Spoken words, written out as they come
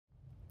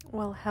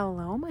Well,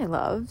 hello, my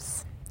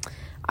loves.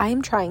 I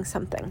am trying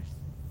something.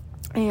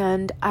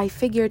 And I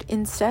figured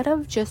instead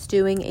of just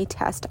doing a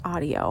test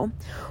audio,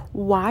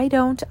 why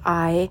don't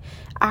I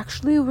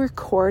actually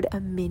record a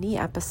mini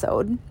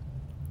episode?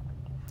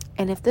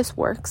 And if this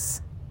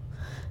works,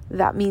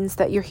 that means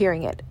that you're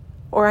hearing it.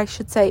 Or I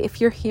should say, if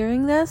you're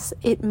hearing this,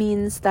 it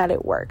means that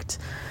it worked.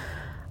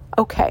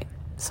 Okay,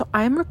 so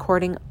I'm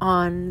recording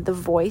on the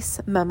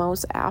Voice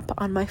Memos app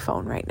on my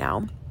phone right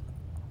now.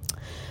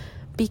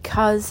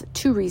 Because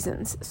two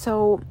reasons.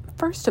 So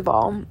first of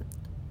all,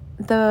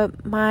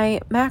 my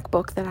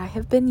MacBook that I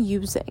have been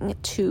using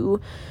to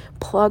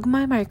plug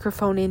my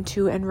microphone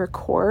into and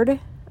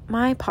record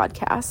my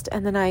podcast,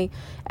 and then I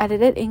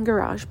edit it in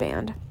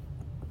GarageBand,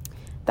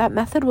 that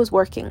method was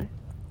working.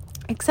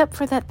 Except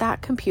for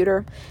that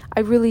computer, I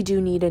really do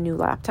need a new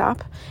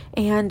laptop.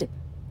 And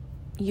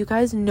you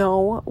guys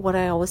know what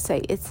I always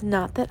say. It's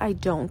not that I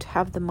don't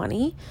have the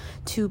money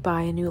to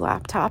buy a new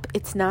laptop.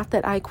 It's not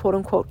that I quote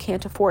unquote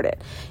can't afford it.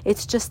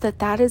 It's just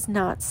that is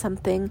not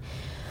something,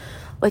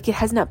 like it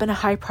has not been a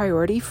high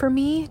priority for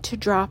me to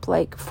drop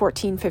like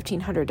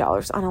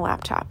 $1,400-$1,500 on a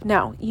laptop.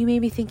 Now, you may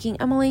be thinking,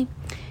 Emily,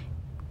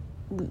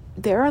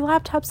 there are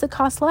laptops that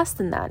cost less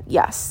than that.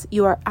 Yes,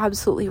 you are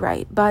absolutely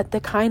right. But the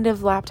kind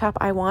of laptop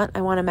I want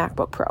a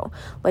MacBook Pro.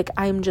 Like,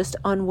 I'm just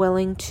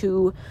unwilling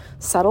to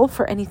settle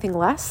for anything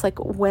less. Like,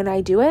 when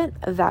I do it,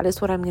 that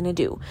is what I'm going to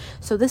do.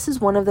 So this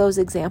is one of those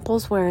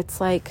examples where it's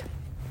like,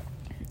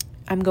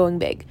 I'm going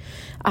big.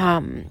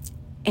 And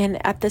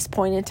at this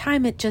point in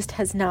time, it just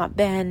has not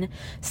been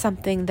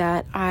something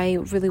that I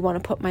really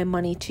want to put my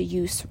money to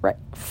use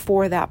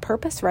for that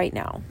purpose right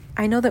now.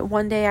 I know that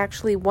one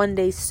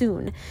day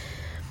soon,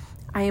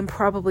 I am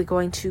probably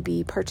going to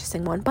be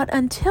purchasing one. But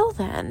until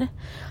then,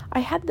 I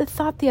had the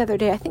thought the other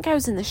day, I think I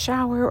was in the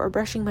shower or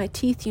brushing my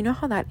teeth. You know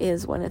how that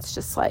is when it's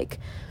just like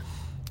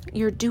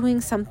you're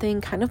doing something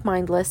kind of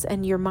mindless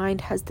and your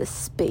mind has the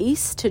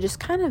space to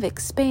just kind of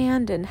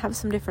expand and have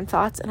some different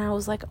thoughts. And I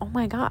was like, oh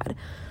my God,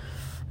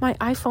 my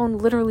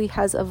iPhone literally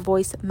has a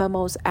Voice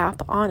Memos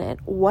app on it.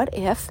 What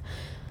if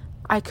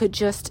I could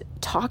just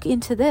talk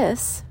into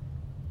this?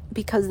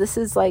 Because this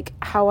is like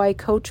how I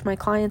coach my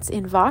clients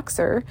in the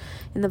Voxer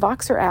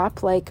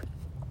app. Like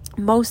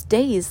most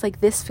days, like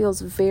this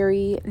feels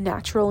very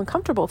natural and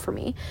comfortable for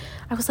me.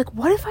 I was like,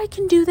 what if I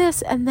can do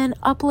this and then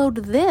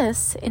upload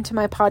this into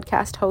my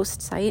podcast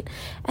host site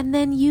and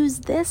then use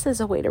this as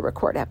a way to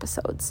record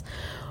episodes?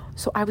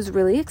 So I was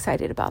really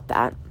excited about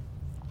that.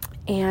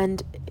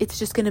 And it's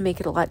just going to make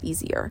it a lot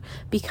easier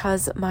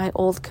because my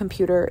old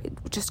computer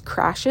just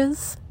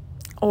crashes,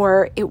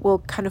 or it will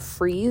kind of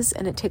freeze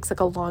and it takes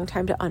like a long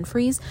time to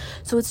unfreeze.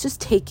 So it's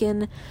just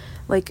taken,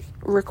 like,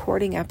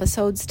 recording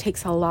episodes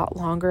takes a lot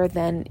longer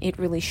than it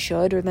really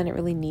should or than it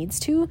really needs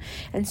to.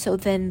 And so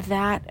then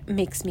that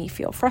makes me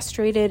feel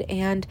frustrated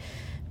and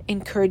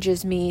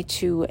encourages me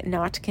to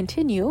not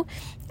continue,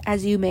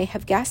 as you may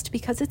have guessed,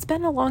 because it's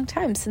been a long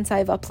time since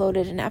I've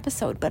uploaded an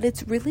episode. But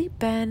it's really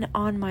been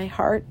on my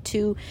heart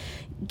to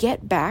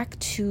get back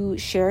to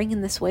sharing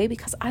in this way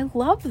because I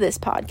love this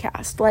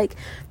podcast. Like,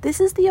 this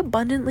is the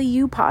Abundantly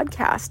You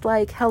podcast.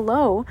 Like,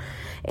 hello.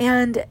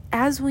 And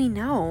as we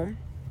know,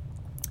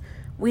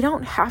 we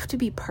don't have to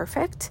be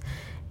perfect.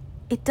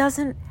 It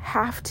doesn't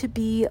have to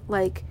be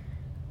like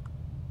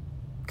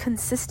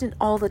consistent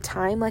all the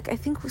time. Like, I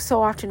think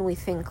so often we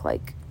think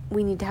like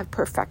we need to have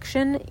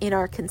perfection in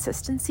our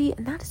consistency,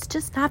 and that is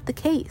just not the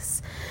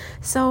case.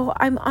 So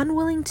I'm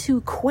unwilling to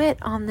quit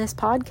on this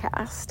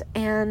podcast,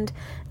 and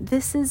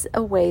this is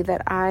a way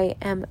that I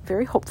am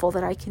very hopeful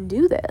that I can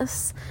do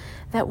this,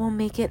 that will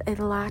make it a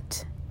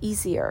lot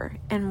easier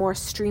and more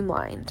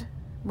streamlined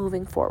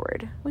moving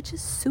forward, which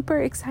is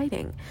super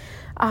exciting.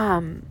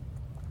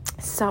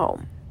 So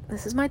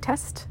this is my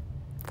test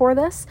for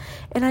this,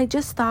 and I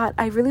just thought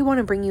I really want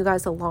to bring you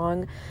guys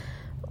along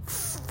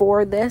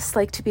for this,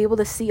 like to be able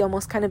to see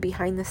almost kind of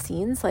behind the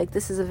scenes. Like,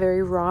 this is a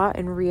very raw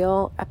and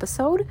real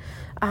episode,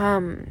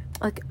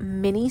 like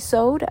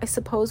mini-sode, I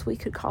suppose we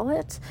could call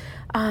it,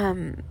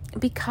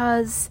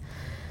 because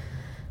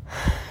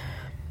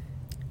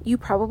you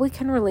probably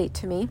can relate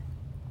to me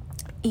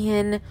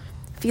in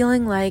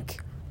feeling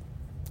like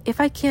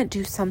if I can't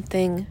do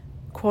something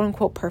quote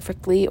unquote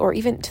perfectly, or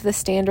even to the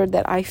standard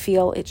that I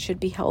feel it should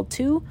be held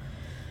to,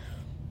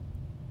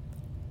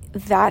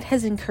 that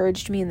has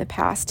encouraged me in the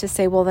past to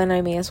say, well, then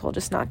I may as well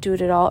just not do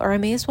it at all, or I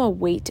may as well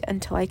wait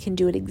until I can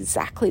do it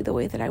exactly the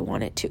way that I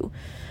want it to.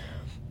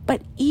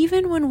 But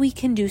even when we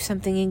can do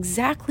something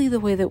exactly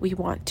the way that we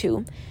want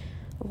to,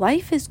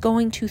 life is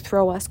going to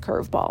throw us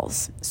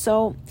curveballs.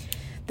 So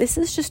this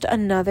is just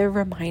another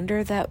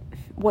reminder that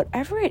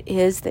whatever it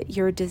is that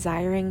you're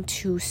desiring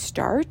to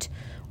start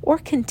or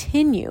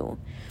continue,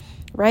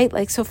 right?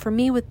 Like, so for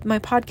me with my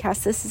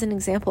podcast, this is an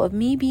example of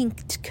me being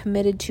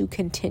committed to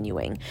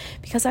continuing,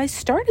 because I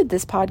started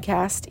this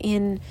podcast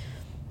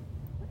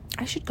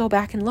I should go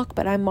back and look,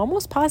 but I'm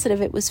almost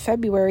positive it was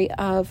February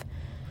of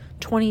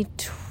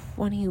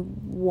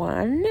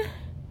 2021.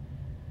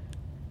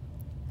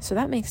 So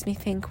that makes me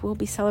think we'll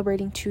be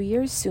celebrating 2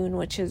 years soon,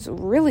 which is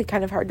really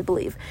kind of hard to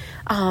believe.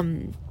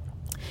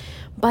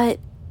 But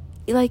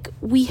like,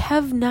 we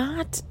have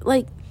not,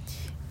 like,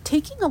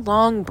 taking a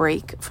long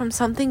break from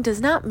something does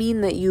not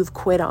mean that you've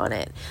quit on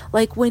it.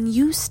 Like, when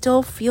you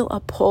still feel a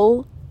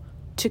pull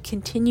to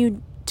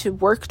continue to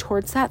work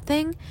towards that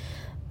thing,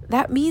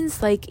 that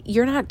means like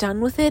you're not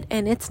done with it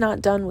and it's not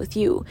done with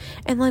you.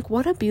 And like,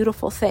 what a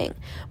beautiful thing.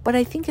 But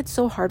I think it's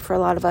so hard for a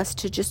lot of us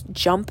to just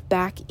jump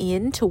back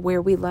into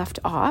where we left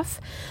off.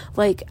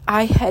 Like,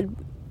 I had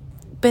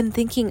been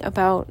thinking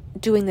about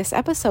doing this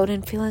episode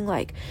and feeling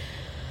like,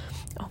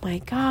 oh my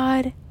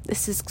God,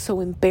 this is so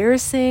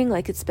embarrassing.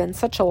 Like, it's been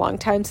such a long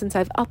time since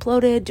I've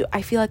uploaded.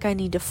 I feel like I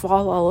need to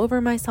fall all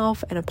over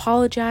myself and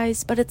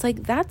apologize. But it's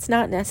like, that's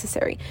not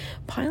necessary.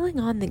 Piling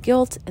on the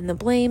guilt and the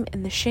blame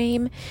and the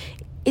shame,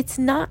 it's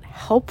not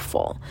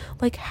helpful.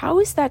 Like,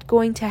 how is that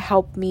going to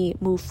help me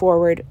move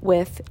forward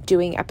with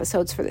doing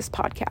episodes for this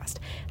podcast?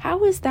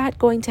 How is that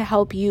going to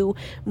help you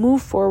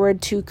move forward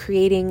to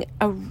creating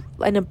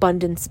an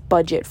abundance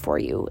budget for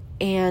you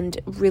and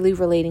really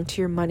relating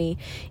to your money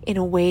in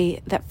a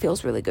way that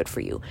feels really good for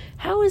you?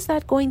 How is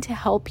that going to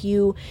help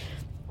you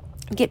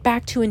get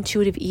back to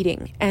intuitive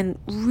eating and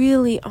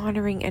really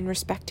honoring and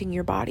respecting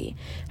your body?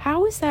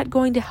 How is that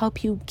going to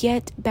help you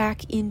get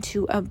back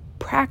into a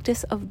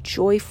practice of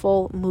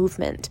joyful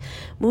movement,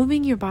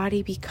 moving your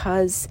body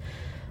because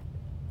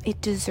it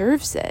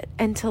deserves it,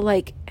 and to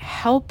like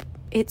help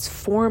its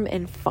form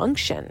and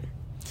function?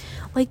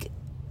 Like,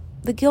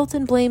 the guilt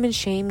and blame and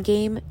shame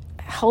game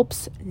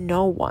helps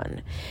no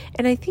one.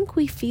 And I think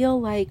we feel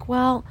like,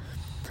 well,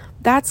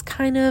 that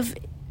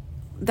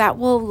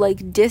will like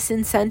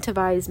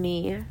disincentivize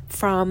me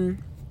from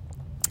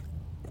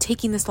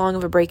taking this long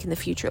of a break in the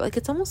future. Like,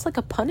 it's almost like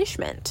a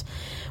punishment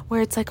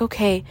where it's like,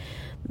 okay,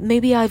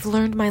 maybe I've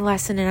learned my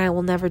lesson and I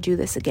will never do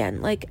this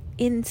again. Like,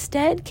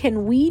 instead,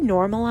 can we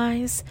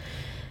normalize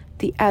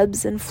the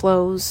ebbs and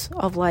flows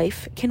of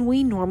life? Can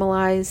we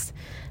normalize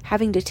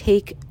having to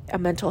take a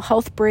mental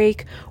health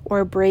break, or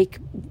a break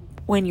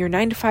when your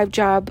 9-to-5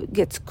 job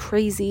gets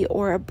crazy,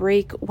 or a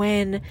break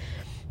when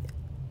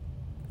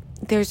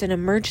there's an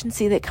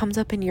emergency that comes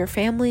up in your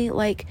family?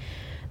 Like,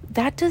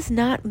 that does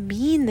not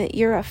mean that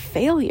you're a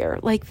failure.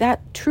 Like,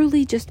 that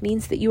truly just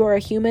means that you are a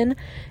human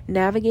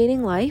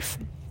navigating life.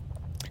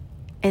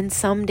 And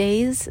some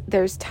days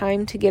there's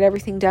time to get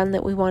everything done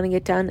that we want to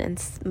get done.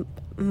 And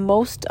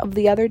most of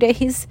the other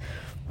days,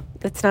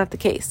 that's not the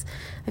case.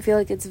 I feel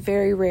like it's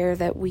very rare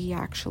that we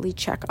actually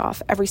check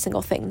off every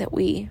single thing that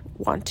we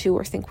want to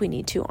or think we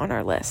need to on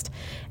our list.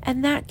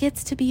 And that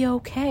gets to be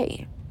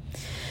okay.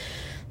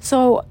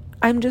 So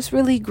I'm just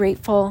really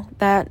grateful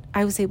that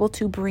I was able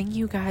to bring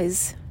you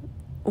guys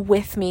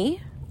with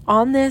me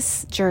on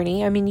this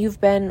journey. I mean, you've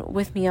been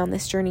with me on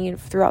this journey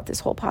throughout this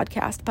whole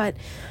podcast, but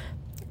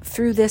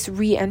through this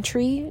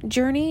re-entry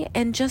journey,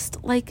 and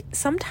just like,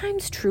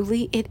 sometimes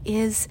truly it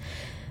is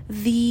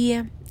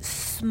the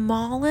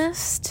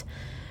smallest,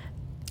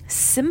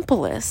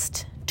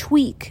 simplest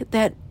tweak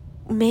that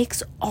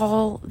makes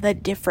all the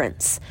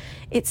difference.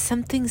 It's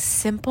something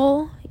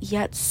simple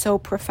yet so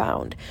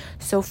profound.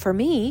 So for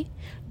me,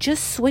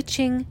 just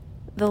switching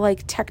the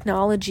like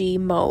technology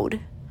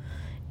mode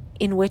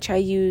in which I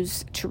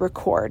use to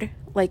record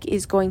like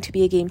is going to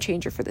be a game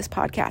changer for this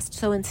podcast.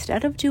 So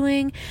instead of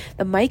doing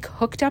the mic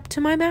hooked up to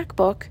my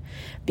MacBook,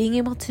 being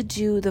able to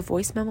do the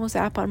Voice Memos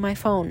app on my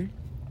phone,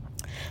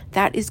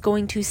 that is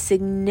going to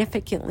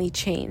significantly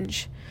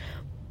change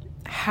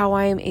how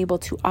I am able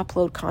to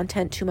upload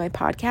content to my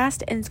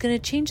podcast, and it's going to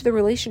change the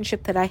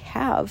relationship that I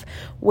have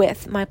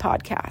with my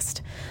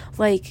podcast.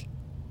 Like,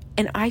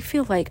 and I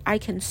feel like I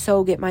can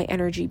so get my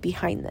energy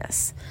behind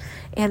this,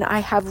 and I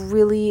have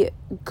really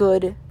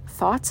good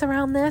thoughts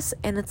around this,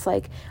 and it's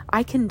like,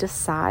 I can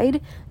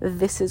decide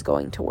this is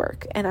going to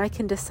work, and I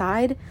can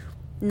decide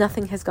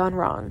nothing has gone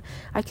wrong.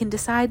 I can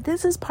decide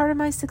this is part of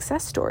my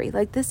success story.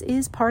 Like, this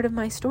is part of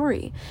my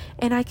story.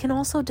 And I can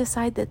also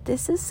decide that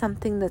this is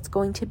something that's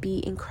going to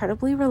be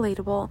incredibly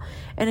relatable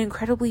and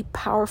incredibly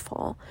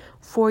powerful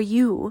for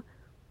you,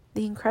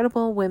 the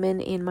incredible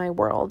women in my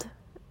world,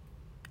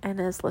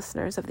 and as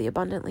listeners of the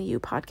Abundantly You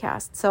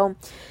podcast. So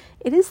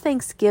it is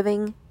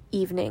Thanksgiving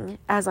evening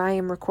as I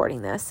am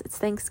recording this. It's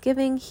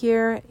Thanksgiving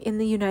here in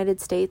the United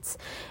States.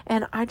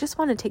 And I just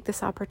want to take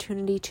this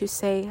opportunity to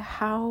say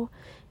how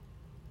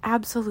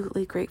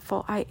absolutely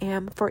grateful I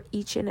am for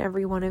each and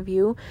every one of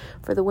you,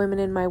 for the women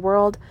in my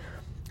world,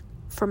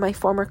 for my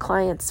former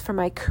clients, for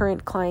my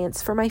current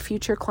clients, for my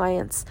future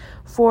clients,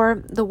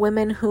 for the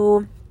women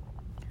who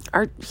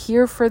are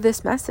here for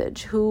this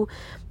message, who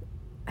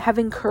have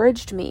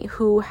encouraged me,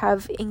 who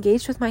have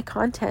engaged with my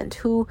content,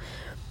 who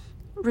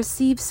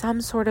receive some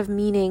sort of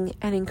meaning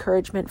and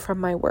encouragement from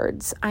my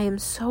words. I am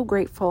so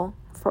grateful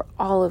for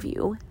all of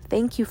you.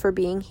 Thank you for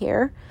being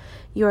here.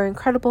 You are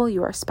incredible.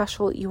 You are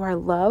special. You are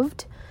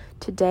loved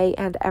today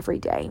and every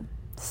day.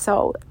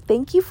 So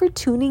thank you for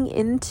tuning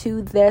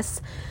into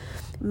this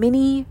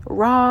mini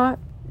raw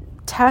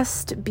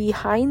test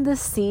behind the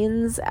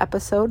scenes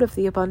episode of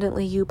the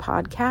Abundantly You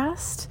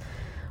podcast.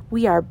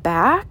 We are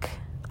back.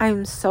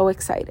 I'm so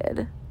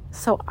excited.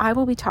 So I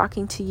will be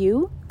talking to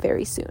you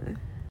very soon.